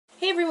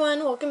Hey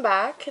everyone, welcome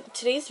back.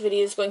 Today's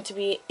video is going to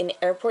be an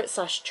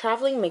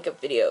airport/traveling makeup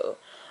video.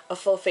 A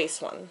full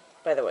face one,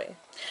 by the way.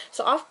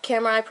 So off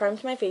camera, I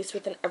primed my face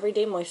with an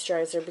everyday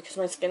moisturizer because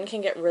my skin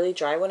can get really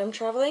dry when I'm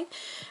traveling.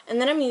 And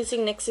then I'm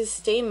using NYX's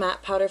Stay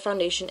Matte Powder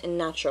Foundation in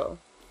Natural.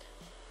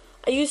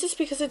 I use this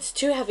because it's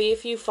too heavy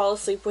if you fall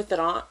asleep with it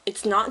on.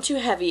 It's not too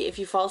heavy if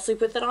you fall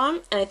asleep with it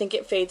on, and I think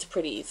it fades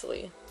pretty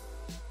easily.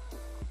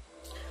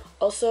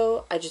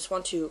 Also, I just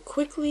want to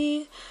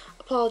quickly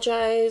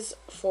apologize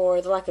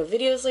for the lack of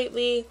videos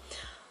lately.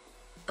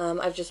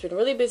 I've just been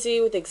really busy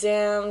with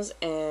exams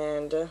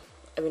and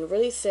I've been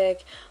really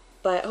sick,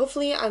 but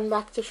hopefully I'm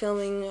back to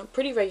filming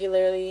pretty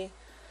regularly.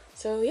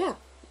 So yeah,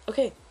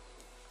 okay.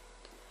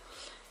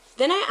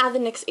 Then I add the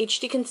NYX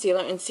HD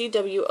Concealer in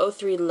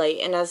CW03 Light,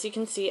 and as you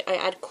can see, I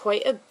add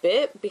quite a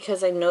bit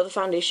because I know the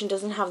foundation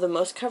doesn't have the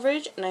most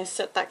coverage, and I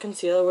set that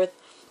concealer with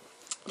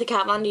the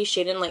Kat Von D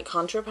Shade and Light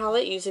Contour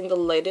Palette using the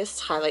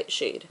lightest highlight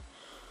shade.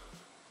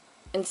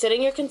 And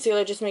setting your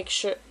concealer, just make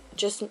sure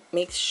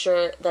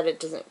that it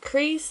doesn't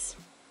crease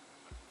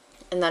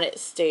and that it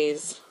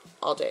stays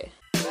all day.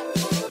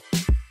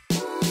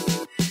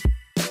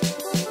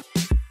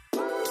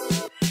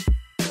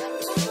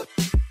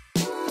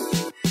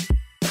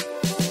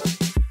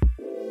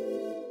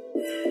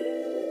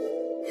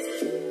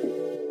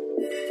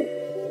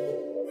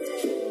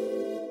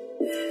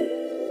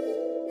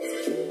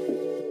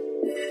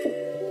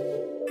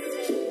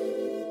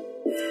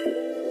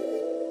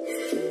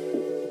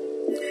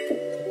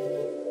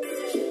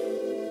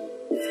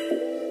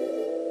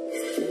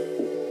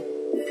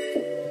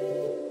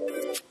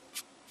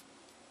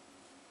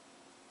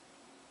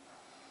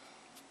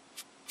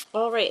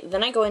 Alright,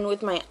 then I go in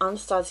with my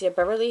Anastasia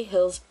Beverly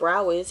Hills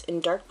Brow Wiz in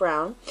dark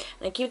brown,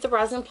 and I keep the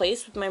brows in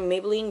place with my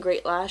Maybelline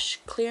Great Lash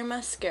Clear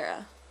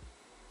Mascara.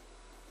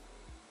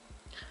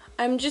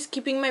 I'm just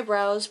keeping my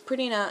brows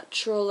pretty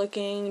natural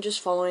looking,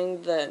 just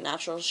following the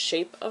natural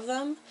shape of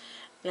them,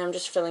 and I'm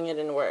just filling it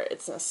in where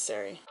it's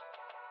necessary.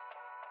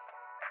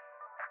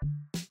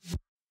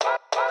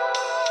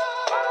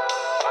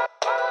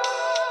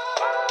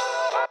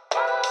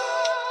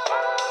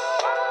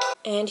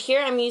 And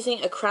here I'm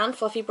using a crown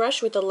fluffy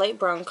brush with a light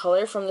brown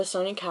color from the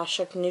Sonia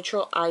Kashuk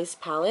Neutral Eyes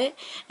palette,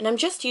 and I'm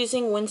just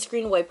using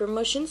windscreen wiper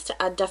motions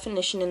to add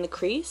definition in the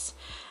crease.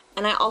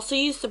 And I also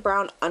use the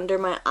brown under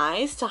my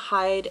eyes to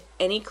hide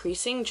any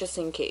creasing just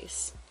in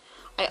case.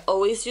 I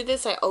always do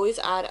this. I always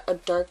add a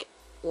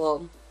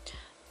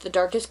the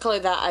darkest color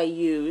that I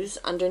use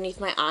underneath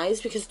my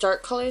eyes because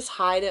dark colors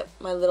hide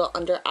my little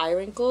under eye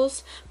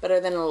wrinkles better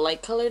than a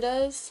light color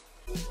does.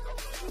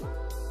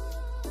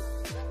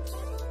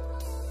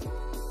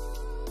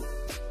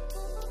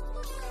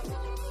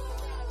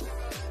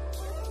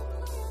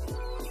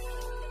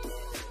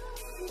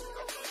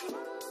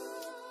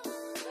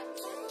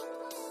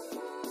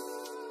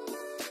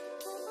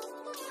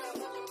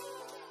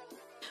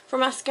 For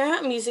mascara,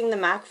 I'm using the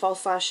MAC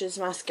False Lashes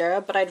mascara,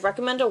 but I'd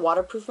recommend a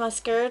waterproof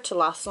mascara to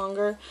last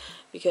longer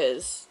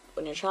because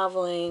when you're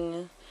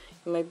traveling,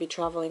 you might be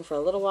traveling for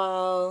a little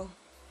while,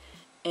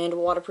 and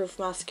waterproof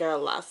mascara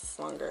lasts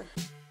longer.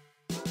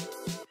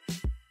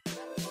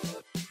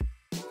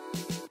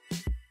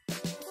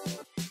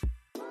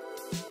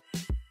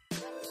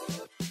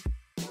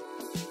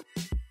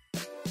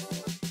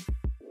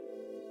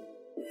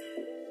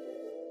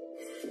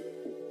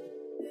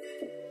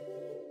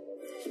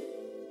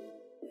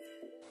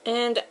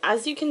 And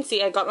as you can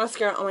see, I got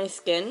mascara on my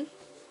skin,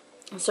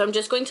 so I'm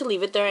just going to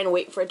leave it there and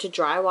wait for it to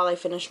dry while I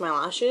finish my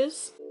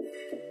lashes.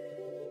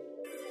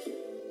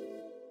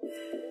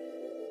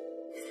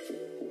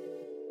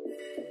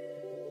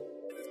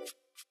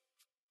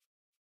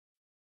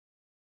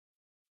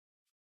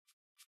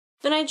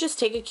 Then I just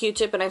take a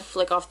Q-tip and I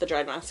flick off the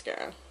dried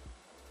mascara.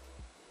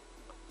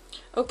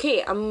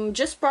 Okay, I'm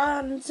just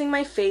bronzing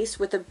my face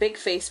with a big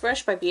face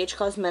brush by BH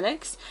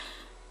Cosmetics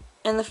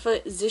and the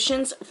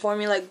Physicians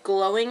Formula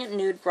Glowing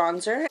Nude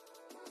Bronzer.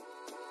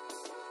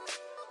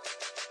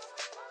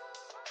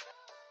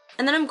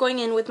 And then I'm going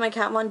in with my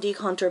Kat Von D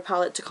Contour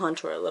Palette to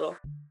contour a little.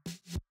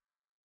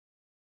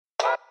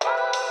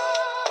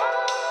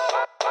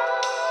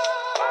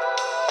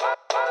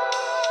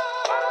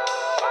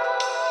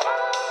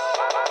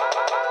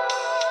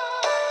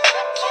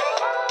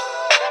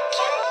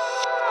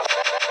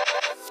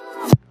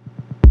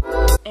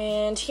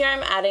 And here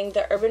I'm adding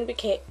the Urban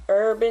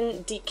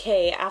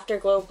Decay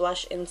Afterglow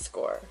Blush in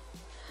Score.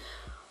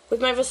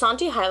 With my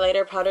Vasanti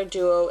Highlighter Powder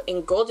Duo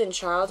in Golden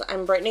Child,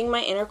 I'm brightening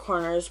my inner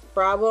corners,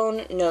 brow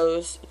bone,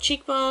 nose,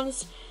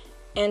 cheekbones,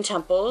 and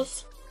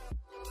temples.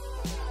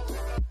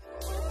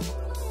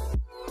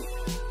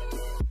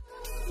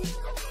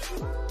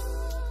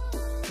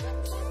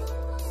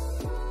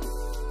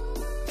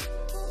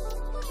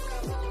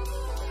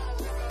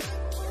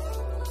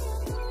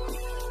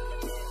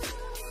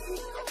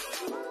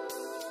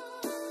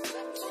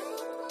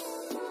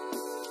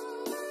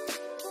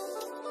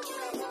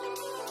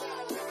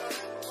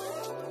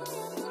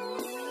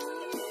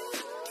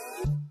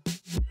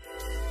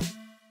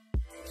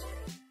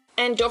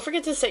 And don't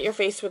forget to set your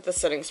face with the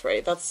setting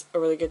spray. That's a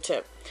really good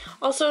tip.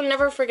 Also,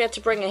 never forget to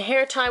bring a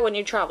hair tie when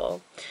you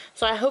travel.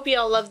 So I hope you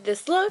all loved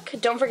this look.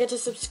 Don't forget to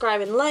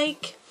subscribe and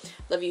like.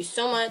 Love you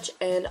so much,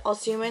 and I'll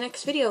see you in my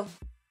next video.